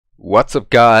What's up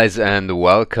guys and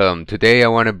welcome. Today I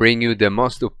want to bring you the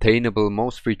most obtainable,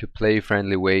 most free-to-play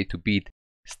friendly way to beat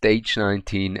stage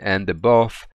 19 and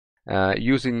above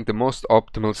using the most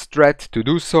optimal strat to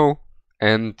do so.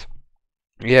 And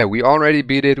yeah, we already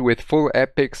beat it with full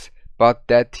epics, but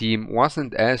that team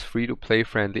wasn't as free-to-play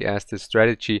friendly as the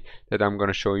strategy that I'm going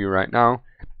to show you right now,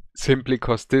 simply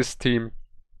because this team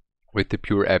with the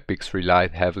pure epics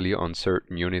relied heavily on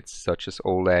certain units such as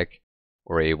Oleg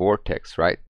or a Vortex,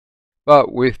 right?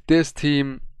 But with this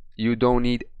team, you don't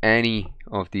need any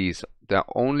of these. The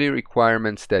only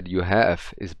requirements that you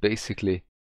have is basically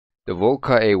the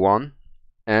Volka A1,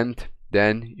 and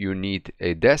then you need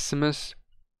a Decimus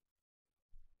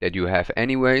that you have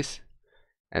anyways,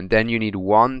 and then you need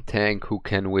one tank who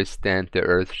can withstand the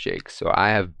earth shakes. So I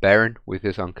have Baron with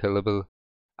his unkillable.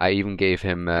 I even gave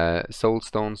him soul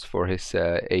stones for his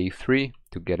A3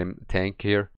 to get him a tank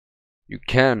here.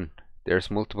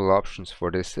 There's multiple options for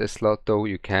this slot though.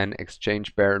 You can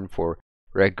exchange Baron for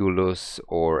Regulus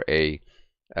or a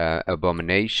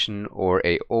Abomination or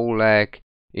a Oleg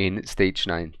in stage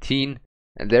 19,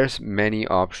 and there's many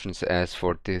options as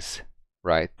for this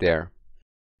right there.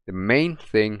 The main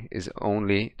thing is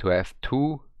only to have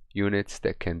two units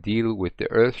that can deal with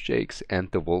the earth shakes and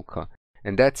the Volca,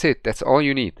 and that's it. That's all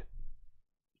you need.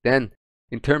 Then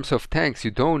in terms of tanks,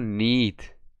 you don't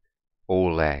need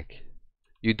Oleg.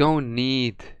 You don't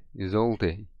need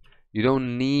Isolde. You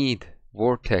don't need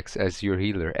Vortex as your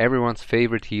healer. Everyone's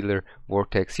favorite healer,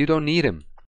 Vortex. You don't need him.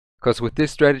 Because with this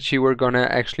strategy we're gonna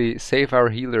actually save our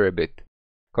healer a bit.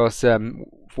 Because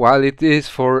while it is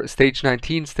for stage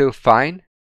 19 still fine,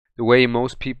 the way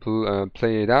most people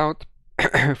play it out,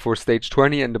 for stage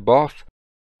 20 and above,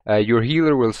 your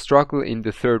healer will struggle in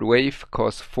the third wave,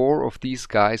 because 4 of these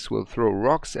guys will throw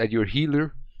rocks at your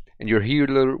healer. And your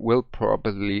healer will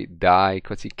probably die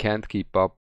because he can't keep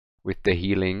up with the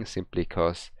healing, simply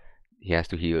because he has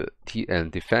to heal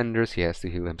defenders, he has to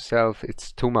heal himself.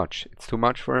 It's too much. It's too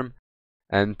much for him.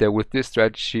 And with this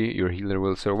strategy, your healer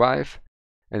will survive.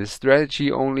 And the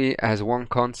strategy only has one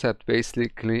concept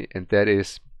basically, and that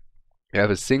is you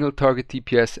have a single target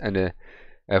DPS and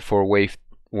for wave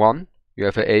 1. You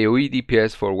have an AoE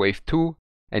DPS for wave 2,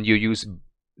 and you use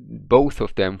both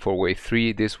of them for wave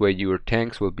 3. This way your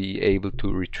tanks will be able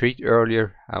to retreat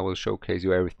earlier. I will showcase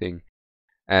you everything,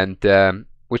 and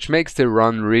which makes the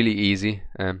run really easy,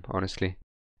 honestly.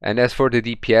 And as for the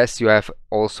DPS, you have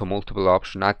also multiple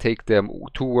options. I take the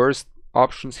two worst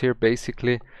options here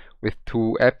basically with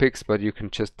 2 epics, but you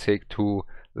can just take 2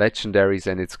 legendaries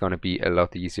and it's gonna be a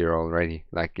lot easier already.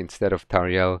 Like instead of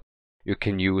Tariel, you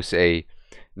can use a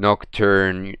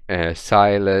Nocturne,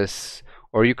 Silas,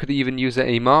 or you could even use a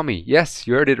Imani. Yes,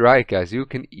 you heard it right, guys. You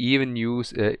can even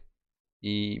use a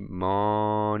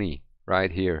Imani right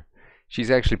here.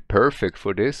 She's actually perfect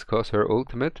for this because her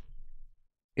ultimate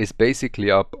is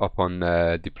basically up on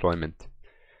deployment.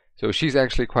 So she's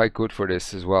actually quite good for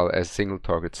this as well as single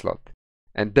target slot.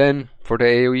 And then for the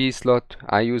AoE slot,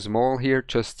 I use Maul here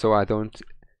just so I don't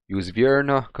use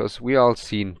Vierna, because we all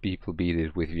seen people beat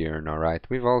it with Vierna, right?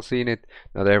 We've all seen it.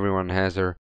 Not everyone has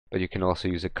her. But you can also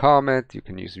use a Comet, you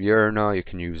can use Vierna, you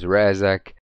can use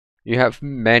Razak. You have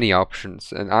many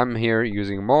options, and I'm here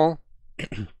using Maul.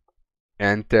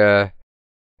 And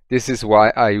this is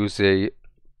why I use a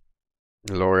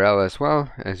L'Oreal as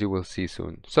well, as you will see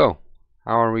soon. So,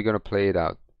 how are we going to play it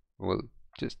out? We'll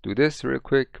just do this real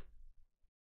quick.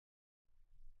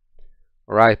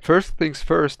 Alright, first things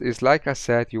first is, like I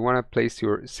said, you want to place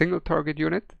your single target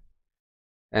unit.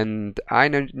 And I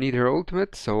need her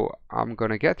ultimate, so I'm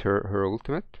gonna get her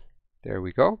ultimate. There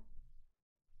we go.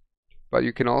 But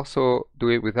you can also do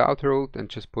it without her ult and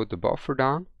just put the buffer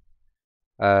down.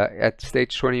 At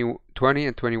stage 20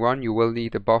 and 21 you will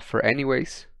need a buffer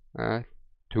anyways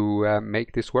to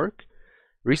make this work.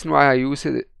 Reason why I use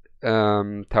it,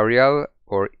 Tariel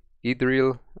or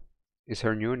Idril is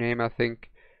her new name I think,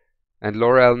 and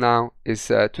L'Oreal now, is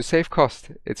to save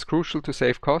cost. It's crucial to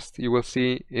save cost. You will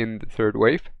see in the third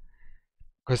wave,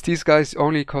 because these guys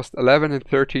only cost 11 and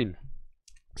 13,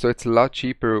 so it's a lot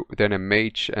cheaper than a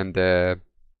mage and a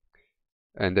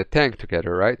tank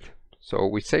together, right? So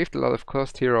we saved a lot of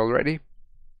cost here already.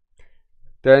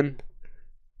 Then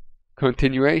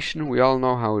continuation, we all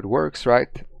know how it works,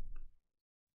 right?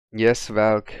 Yes,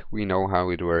 Valk, we know how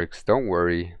it works. Don't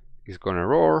worry. He's gonna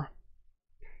roar,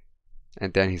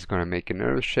 and then he's gonna make an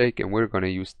earth shake, and we're gonna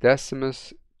use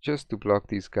Decimus just to block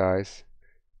these guys.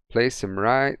 Place him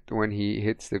right when he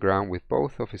hits the ground with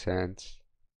both of his hands.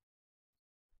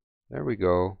 There we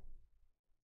go.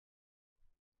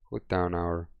 Put down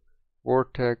our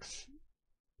Vortex.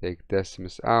 Take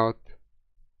Decimus out.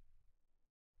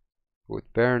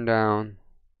 Put Baron down.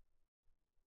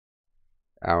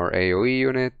 Our AoE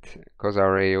unit, because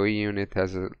our AoE unit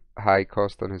has a high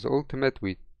cost on his ultimate,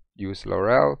 we use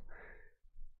Laurel.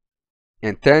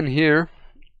 And then here,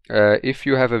 if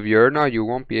you have a Vierna, you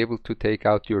won't be able to take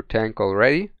out your tank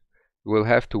already. You will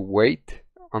have to wait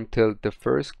until the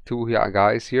first two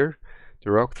guys here,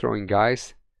 the rock throwing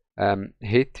guys,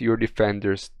 hit your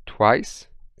defenders twice,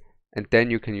 and then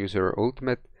you can use your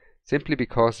ultimate, simply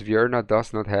because Vierna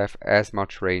does not have as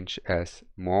much range as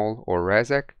Maul or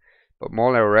Razak, but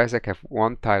Maul or Razak have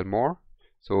one tile more,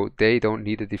 so they don't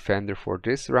need a defender for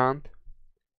this round.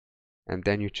 And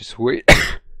then you just wait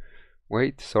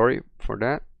wait, sorry for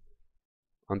that,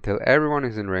 until everyone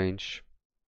is in range,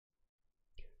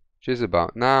 which is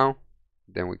about now.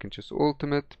 Then we can just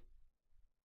ultimate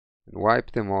and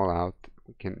wipe them all out.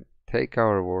 We can take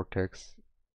our Vortex,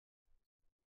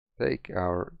 take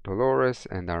our Dolores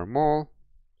and our Maul,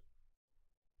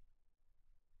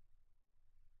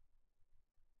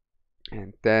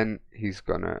 and then he's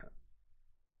gonna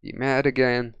be mad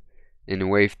again. In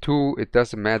wave 2 it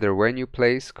doesn't matter when you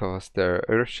place, cause the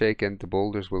Earthshake and the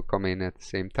boulders will come in at the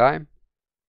same time.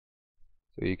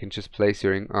 So you can just place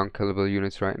your unkillable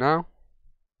units right now.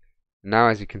 Now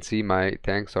as you can see, my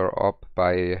tanks are up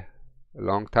by a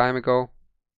long time ago.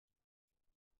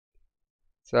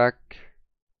 Zack.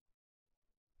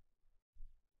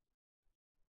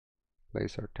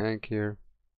 Place our tank here.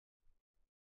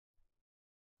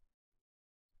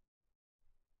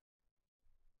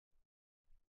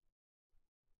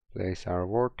 Place our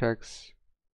Vortex.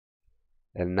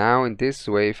 And now in this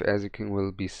wave, as you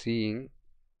will be seeing,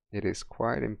 it is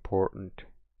quite important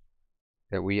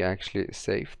that we actually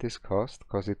save this cost,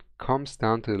 because it comes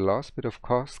down to the last bit of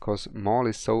cost, because Maul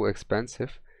is so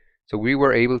expensive. So we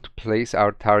were able to place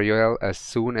our Tariel as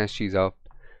soon as she's up,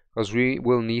 because we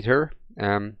will need her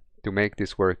to make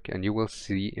this work, and you will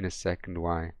see in a second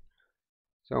why.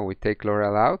 So we take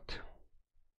Laurel out.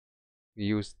 We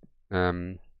use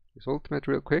this ultimate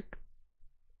real quick.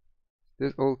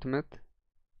 This ultimate.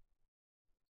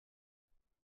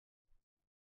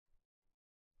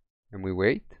 And we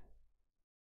wait.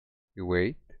 We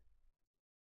wait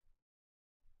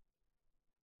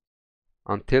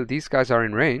until these guys are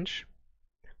in range.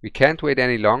 We can't wait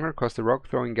any longer, because the rock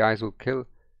throwing guys will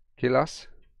kill us.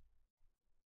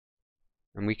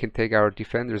 And we can take our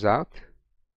defenders out.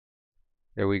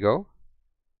 There we go.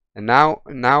 And now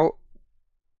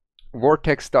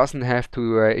Vortex doesn't have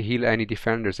to heal any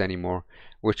defenders anymore,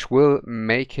 which will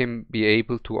make him be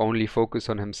able to only focus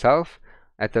on himself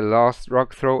at the last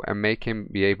rock throw and make him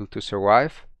be able to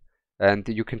survive. And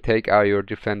you can take your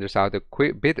defenders out a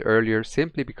bit earlier,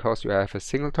 simply because you have a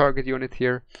single target unit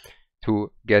here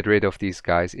to get rid of these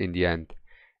guys in the end.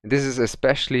 And this is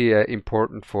especially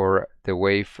important for the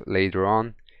wave later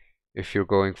on, if you're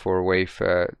going for wave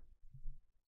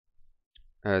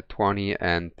 20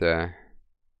 and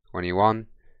 21,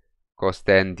 because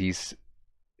then these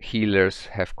healers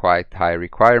have quite high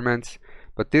requirements.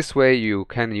 But this way you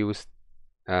can use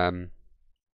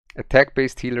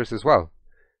attack-based healers as well.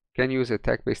 You can use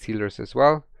attack-based healers as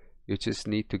well. You just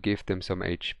need to give them some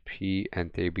HP and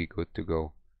they'll be good to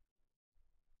go.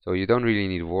 So you don't really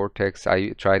need Vortex.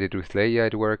 I tried it with Leia,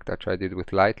 it worked. I tried it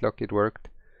with Lightlock, it worked.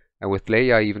 And with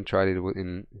Leia I even tried it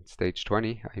in stage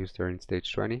 20. I used her in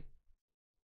stage 20.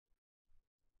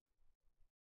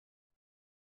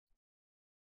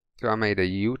 So I made a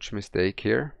huge mistake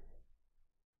here.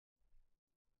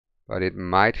 But it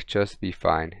might just be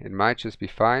fine. It might just be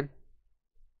fine.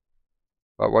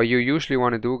 But what you usually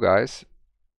want to do, guys,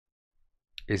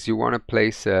 is you want to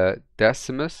place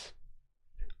Decimus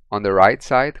on the right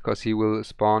side, because he will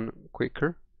spawn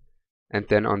quicker. And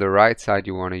then on the right side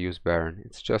you want to use Baron.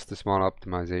 It's just a small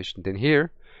optimization. Then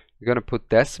here you're going to put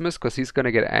Decimus, because he's going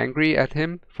to get angry at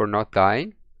him for not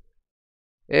dying.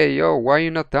 Hey yo, why are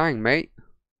you not dying, mate?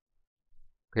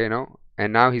 Okay, no.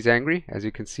 And now he's angry, as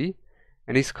you can see.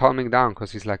 And he's calming down,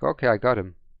 because he's like, okay, I got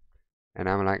him. And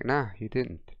I'm like, nah, you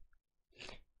didn't.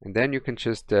 And then you can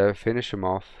just finish him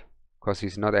off, because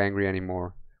he's not angry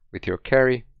anymore, with your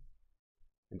carry.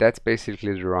 And that's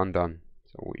basically the run done.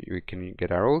 So we can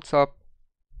get our ults up.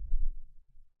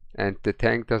 And the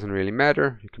tank doesn't really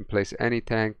matter. You can place any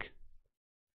tank.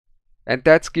 And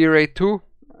that's gear 8 too.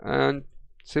 And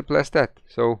simple as that.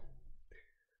 So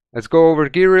let's go over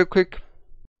gear real quick.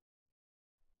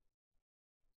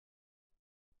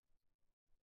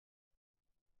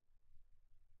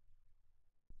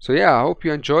 So yeah, I hope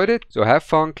you enjoyed it. So have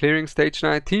fun clearing stage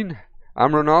 19.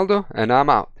 I'm Ronaldo and I'm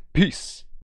out. Peace.